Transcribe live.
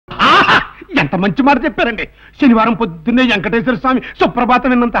ఎంత మంచి మాట చెప్పారండి. శనివారం పొద్దున్నే వెంకటేశ్వర స్వామి సుప్రభాతం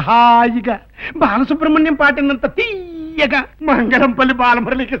విన్నంత హాయిగా, బాలసుబ్రహ్మణ్యం పాట విన్నంత తీయగా, మంగళంపల్లి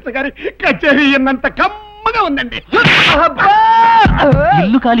బాలమురళీకృష్ణ గారి కచేరీ విన్నంత కమ్మగా ఉందండి.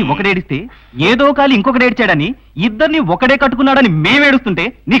 ఇల్లు కాలి ఒకడేడిస్తే ఏదో కాలి ఇంకొకటి ఏడ్చాడని ఇద్దరిని ఒకడే కట్టుకున్నాడని మేమేడుస్తుంటే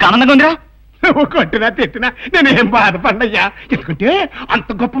నీకు ఆనందంగా ఉందిరా? కొట్టినా తిట్టినా నేనేం బాధపడ్డయ్యా. ఎందుకంటే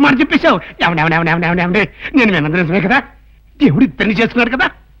అంత గొప్ప మాట చెప్పేశావు. ఏమండి నేను విన్నది నిజమే కదా? దేవుడు ఇద్దరిని చేసుకున్నాడు కదా?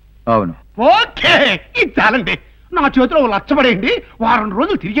 అవును. ఓకే, ఇది చాలండి. నా చేతిలో లచ్చబడేయండి. వారం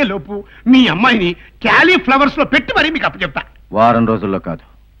రోజులు తిరిగే లోపు మీ అమ్మాయిని క్యాలీఫ్లవర్స్ లో పెట్టి మరీ మీకు అప్పచెప్తా. వారం రోజుల్లో కాదు,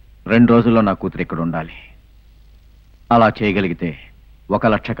 2 రోజుల్లో నా కూతురు ఇక్కడ ఉండాలి. అలా చేయగలిగితే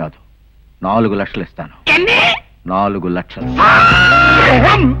 1 లక్ష కాదు 4 లక్షలు ఇస్తాను. 4 లక్షలు.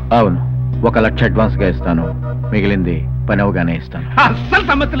 అవును, 1 లక్ష అడ్వాన్స్ గా ఇస్తాను, మిగిలింది పని అవగానే ఇస్తాను. అస్సలు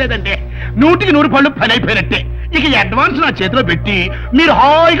సమస్య లేదండి. 100కి 100 పళ్ళు పని అయిపోయినట్టే. ఇక అడ్వాన్స్ నా చేతిలో పెట్టి మీరు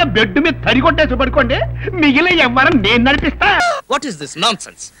హాయిగా బెడ్ మీద తరిగొట్టేసి పడుకోండి. మిగిలిన వ్యవహారం నేను నడిపిస్తా. What is this non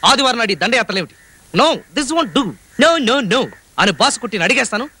sense? ఆదివారం నాటి దండయాత్రలేమిటి? No, this won't do. No no no అని బాస్ కుట్టిని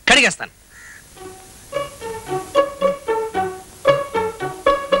అడిగేస్తాను, కడిగేస్తాను.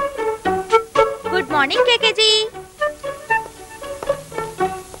 Good morning కేకేజీ.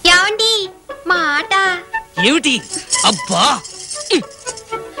 యాండి మాట ఏమిటి? అబ్బా!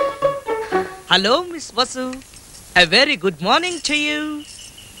 Hello miss Vasu, a very good morning to you.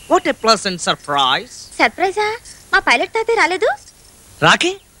 What a pleasant surprise. సర్ప్రైజా? మా పైలట్ తాతే రాలేదు?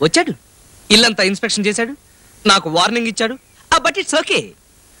 రాకే వచ్చాడు, ఇల్లంతా ఇన్స్పెక్షన్ చేశాడు, నాకు వార్నింగ్ ఇచ్చాడు. But it's okay.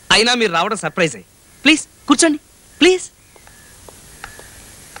 అయినా మీరు రావడం సర్ప్రైజ్ అయ్యి. ప్లీజ్ కూర్చోండి, ప్లీజ్.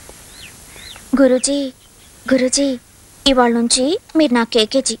 గురూజీ, గురూజీ, ఇవాళ నుంచి మీరు నా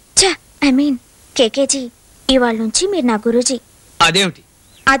కేకేజీ. కేకేజీ, ఇవాళ నుంచి మీరు నా గురూజీ. అదేమిటి?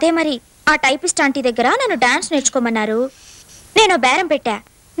 అదే మరి, ఆ టైపిస్ట్ ఆంటీ దగ్గర నన్ను డాన్స్ నేర్చుకోమన్నారు. నేను బేరం పెట్టా.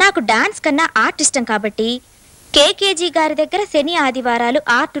 నాకు డాన్స్ కన్నా ఆర్ట్ ఇష్టం కాబట్టి కేకేజీ గారి దగ్గర శని ఆదివారాలు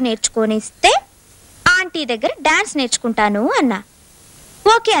ఆర్ట్ నేర్చుకోనిస్తే ఆంటీ దగ్గర డాన్స్ నేర్చుకుంటాను అన్నా.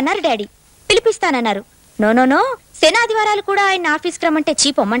 ఓకే అన్నారు డాడీ. పిలిపిస్తానన్నారు. నో, శని ఆదివారాలు కూడా ఆయన ఆఫీస్కి రమ్మంటే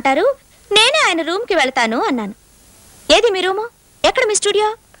చీపొమ్మంటారు, నేనే ఆయన రూమ్కి వెళ్తాను అన్నాను. ఏది మీ రూము? ఎక్కడ మీ స్టూడియో?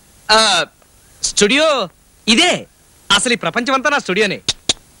 స్టూడియో ఇదే. అసలు ఈ ప్రపంచం అంతా నా స్టూడియోనే.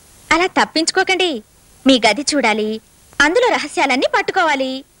 అలా తప్పించుకోకండి. మీ గది చూడాలి, అందులో రహస్యాలన్నీ పట్టుకోవాలి.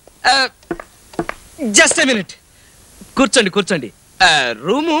 Just a minute. కూర్చోండి కూర్చోండి.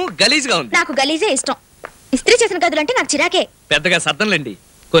 రూము గలీజ్గా ఉంది. నాకు గలీజే ఇష్టం. ఇస్త్రీ చేసిన గదులంటే నాకు చిరాకే. పెద్దగా సర్దంలేండి,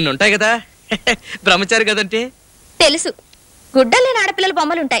 కొన్ని ఉంటాయి కదా. బ్రహ్మచారి గదంటే తెలుసు. గుడ్డలేని ఆడపిల్లల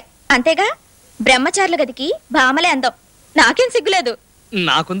బొమ్మలుంటాయి అంతేగా. బ్రహ్మచారుల గదికి భామలే అందం. నాకేం సిగ్గులేదు.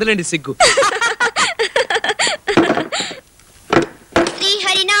 నాకుందలేండి సిగ్గు.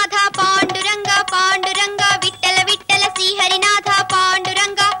 శ్రీహరినాథ పాండురంగ పాండురంగ విట్టల విట్టల శ్రీహరినాథ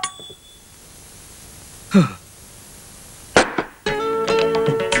పాండురంగ.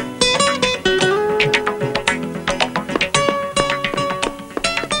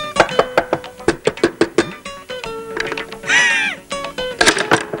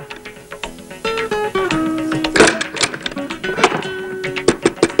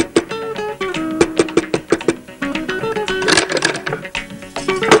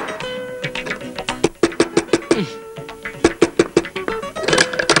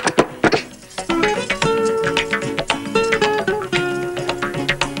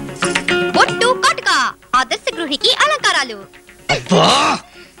 అలంకారాలు.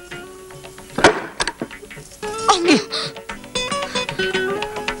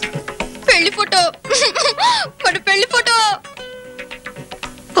 పెళ్లి ఫోటో, పెళ్లి ఫోటో.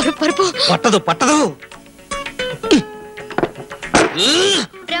 పట్టదు పట్టదు.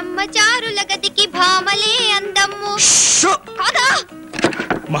 బ్రహ్మచారుల గదికి భామలే అందము.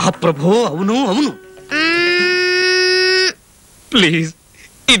 మహాప్రభు, అవును అవును. ప్లీజ్,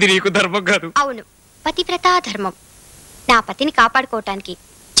 ఇది నీకు ధర్మం కాదు. అవును, పతివ్రతా ధర్మం. నా పతిని కాపాడుకోవటానికి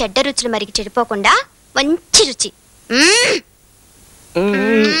చెడ్డ రుచులు మరికి చెడిపోకుండా మంచి రుచి.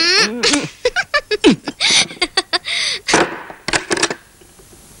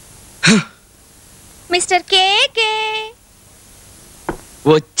 మిస్టర్ కేకే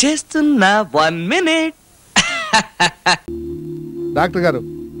వచ్చేస్తున్నా. 1 minute. డాక్టర్ గారు,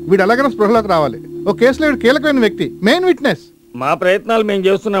 వీడు ఎలాగైనా స్పృహలోకి రావాలి. ఓ కేసులో వీడు కీలకమైన వ్యక్తి, మెయిన్ విట్నెస్. మా ప్రయత్నాలు మేము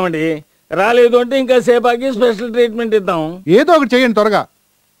చేస్తున్నామండి. రాలేదు అంటే ఇంకా సేపాకి స్పెషల్ ట్రీట్మెంట్ ఇద్దాం. ఏదో ఒకటి చేయండి త్వరగా.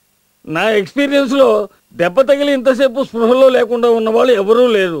 నా ఎక్స్పీరియన్స్ లో దెబ్బ తగిలి ఇంతసేపు స్పృహలో లేకుండా ఉన్న వాళ్ళు ఎవరూ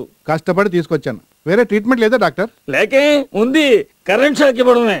లేరు. కష్టపడి తీసుకొచ్చాను. వేరే ట్రీట్మెంట్ లేదా డాక్టర్? లేకే ఉంది, కరెంట్ షాక్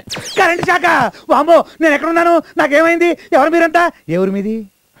ఇవ్వడమే. Current shock? వామ్మో, నేను ఎక్కడున్నాను? నాకేమైంది? ఎవరు మీరంతా? ఎవరు మీది?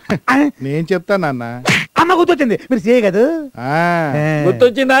 నేను చెప్తాను నాన్న. అమ్మ గుర్తొచ్చింది, మీరు చేయగదు.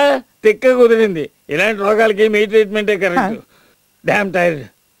 గుర్తొచ్చిందా? తిక్క కుదిరింది. ఇలాంటి రోగాలకి మీ ట్రీట్మెంటే correct. Damn tired,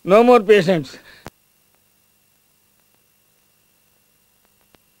 no more patients.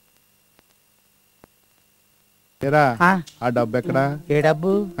 ఆ డబ్బు ఎక్కడా? ఏ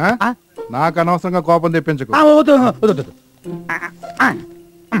డబ్బు? నాకు అనవసరంగా కోపం తెప్పించకు.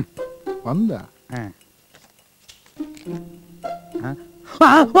 వందా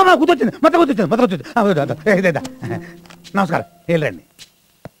గుర్తొచ్చింది, మొత్తం గుర్తొచ్చింది. నమస్కారం, వెళ్ళండి.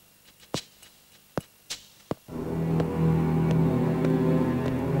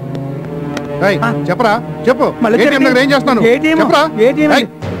 చెప్పరా, చెప్పు. ఏం చేస్తాను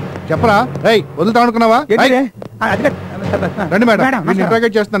చెప్పరా? వదులుతా అనుకున్నావా? రండి మేడం,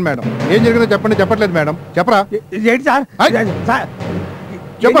 ఇంట్రాగేట్ చేస్తున్నాను మేడం. ఏం జరిగిందో చెప్పండి. చెప్పట్లేదు మేడం, చెప్పరా? ఏంటి సార్?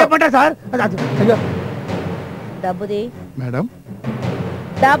 చెప్పండి సార్. డబ్బుది మేడం,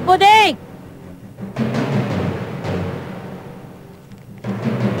 డబ్బుది.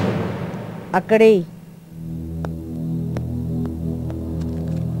 అక్కడి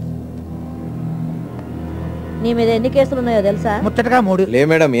నీ మీద ఎన్ని కేసులు ఉన్నాయో తెలుసా? ముచ్చటగా 3. లే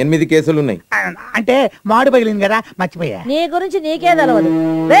మేడం, 8 కేసులు ఉన్నాయి. అంటే మాడు పగిలింది కదా, మర్చిపోయా. నీ గురించి నీకే తెలవదు.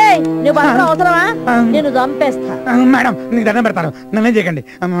 నువ్వు బతకడం అవసరమా? నేను చంపేస్తా. మేడం, నీకు దండం పెడతాను, నన్నేం చేయకండి.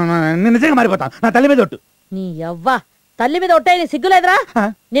 నేను నిజంగా మారిపోతాను. నా తల్లి మీద ఒట్టు. నీ అవ్వ తల్లి మీద ఒట్టే నీ సిగ్గులేదురా?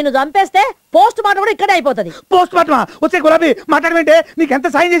 నిన్ను చంపేస్తే పోస్ట్ మార్టం కూడా ఇక్కడే అయిపోతుంది. పోస్ట్ మార్టమా? వచ్చే గులాబీ మాట్లాడమంటే నీకు ఎంత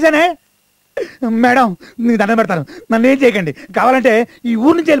సాయం చేశానే. మేడం, నీకు దండం పెడతాను, నన్ను ఏం చేయకండి. కావాలంటే ఈ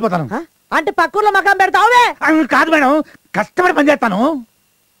ఊరు నుంచి వెళ్ళిపోతాను. అంటే పక్కూర్లో మకాం పెడతావే? కాదు మేడం, కష్టపడి పని చేస్తాను.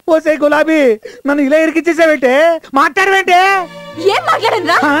 పోసే గులాబీ, నన్ను ఇలా ఇరికిచ్చేసావేంటే? మాట్లాడవేంటే? ఏం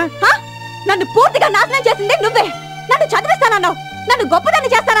మాట్లాడిందిరా? నన్ను పూర్తిగా నాశనం చేసింది నువ్వే. నన్ను చదివిస్తానన్నావు, నన్ను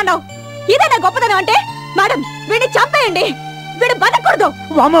గొప్పదాన్ని చేస్తానన్నావు. ఇదేనా గొప్పదనం అంటే? మేడం, వీడిని చంపేయండి, వీడు బతకూడదు.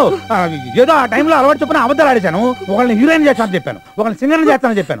 వామ్మో, ఏదో ఆ టైంలో అలవాటు చొప్పున అబద్ధాలు ఆడేశాను. ఒకళ్ళని హీరోయిన్ చేస్తానని చెప్పాను, ఒకళ్ళని సింగర్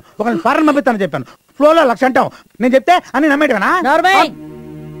చేస్తానని చెప్పాను, ఒకళ్ళని ఫారెన్ పంపిస్తానని చెప్పాను. ఫ్లోలో 1,00,000 అంటాం. నేను చెప్తే అన్ని నమ్మేటవేనా?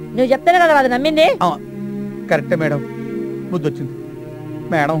 నువ్వు చెప్తేనే కదా అది నమ్మింది. కరెక్టే మేడం, బుద్ధి వచ్చింది.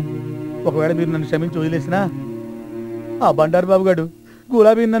 మేడం, ఒకవేళ మీరు నన్ను క్షమించి వదిలేసినా ఆ బండారు బాబు గారు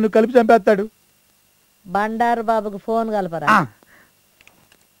గులాబీ నన్ను కలిపి చంపేస్తాడు. బండారు బాబుకు ఫోన్ కలపరా?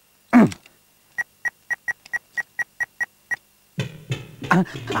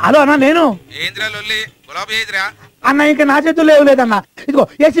 హలో అన్నా, నేను అన్న ఇంకా నా చేతుల్లో లేదన్నా. ఇదిగో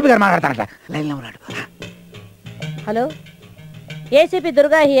ఏసీపీ గారు మాట్లాడతానట, లైన్లో ఉన్నాడు. Hello, ACP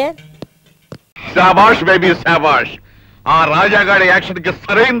Durga here. శాబాష్ baby శాబాష్. ఆ రాజాగాడి యాక్షన్ కి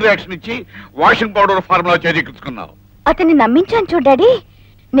సరైన రియాక్షన్ ఇచ్చి వాషింగ్ పౌడర్ ఫార్ములా చేజిక్కించుకున్నావు. అతన్ని నమ్మించాను చూడు డాడీ,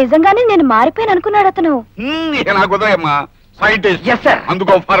 నిజంగానే నేను మారిపోయాను అనుకున్నాడు అతను. ఇలా కుదరమ్మా, సైంటిస్ట్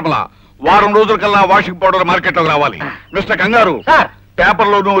అందుకో ఫార్ములా. వారం రోజుల కల్లా వాషింగ్ పౌడర్ మార్కెట్ లోకి రావాలి. మిస్టర్ కంగారు,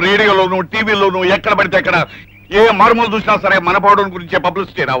 పేపర్లోను, రేడియోలోను, టీవీలోను ఎక్కడ పడితే ఎక్కడ ఏ మార్మూలు చూసినా సరే మన పౌడర్ గురించి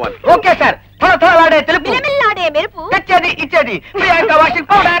పబ్లిసిటీ రావాలి. Okay sir. మెరుపు ఇచ్చేది ప్రియాంక వాషింగ్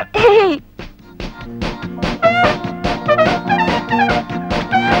పౌడర్.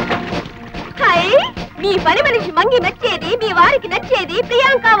 మీ పని మనిషి మంగి నచ్చేది, మీ వారికి నచ్చేది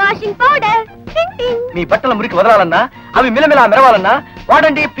ప్రియాంక వాషింగ్ పౌడర్. మీ బట్టల మురికి వదలాలన్నా, అవి మిలమిలా మెరవాలన్నా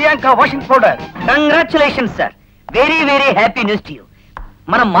వాడండి Priyanka washing powder. Congratulation sir, very very happy news to you.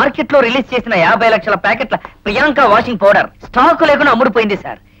 మనం మార్కెట్ లో రిలీజ్ చేసిన 50 లక్షల ప్యాకెట్ల ప్రియాంక వాషింగ్ పౌడర్ స్టాక్ లేకుండా అమ్ముడుపోయింది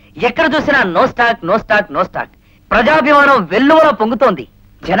సార్. ఎక్కడ చూసినా no stock, no stock, no stock. ప్రజాభిమానం వెల్లువలా పొంగుతోంది.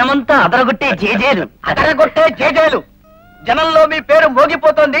 జనమంతా అదరగొట్టే జేజేలు. జనంలో మీ పేరు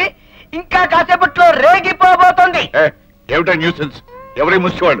మోగిపోతోంది, ఇంకా కాసేపట్లో రేగిపోబోతోంది. ఏమిటా న్యూసెన్స్? ఎవరి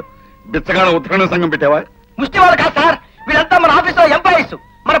ముష్టివాడు? బిచ్చగాడ ఉత్తరాణ సంఘం పెట్టావా? ముష్టివాడు కాదు సార్, వీళ్ళంతా మన ఆఫీసులో ఎంప్లాయీస్.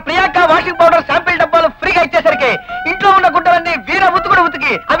 మన ప్రియాంక వాషింగ్ పౌడర్ శాంపిల్ డబ్బాలు ఫ్రీగా ఇచ్చేసరికి ఇంట్లో ఉన్న గుడ్డలన్నీ వీర ఉతుకుడు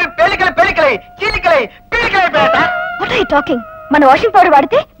ఉతికి అవి పేలికలై చీలికలై టాకింగ్. మన వాషింగ్ పౌడర్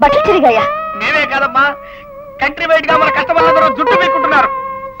వాడితే బట్టలు చిరిగాయా? నేనే కాదమ్మా, కంట్రీ వైడ్ గా మన కస్టమర్లందరూ జుట్టు పీక్కుంటున్నారు.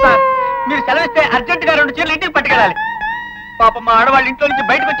 సార్, మీరు సెలవిస్తే అర్జెంట్ గా 2 చీరలు ఇంటికి పట్టుకెళ్ళాలి. పాపం మా ఆడవాళ్ళు ఇంట్లో నుంచి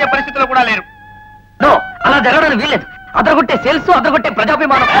బయటకు వచ్చే పరిస్థితిలో కూడా లేరు. నో, అలా జరగడానికి వీల్లేదు. అదరగొట్టే సేల్స్, అదరగొట్టే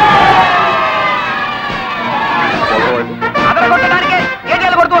ప్రజాభిమానం. అదరగొట్టడానికే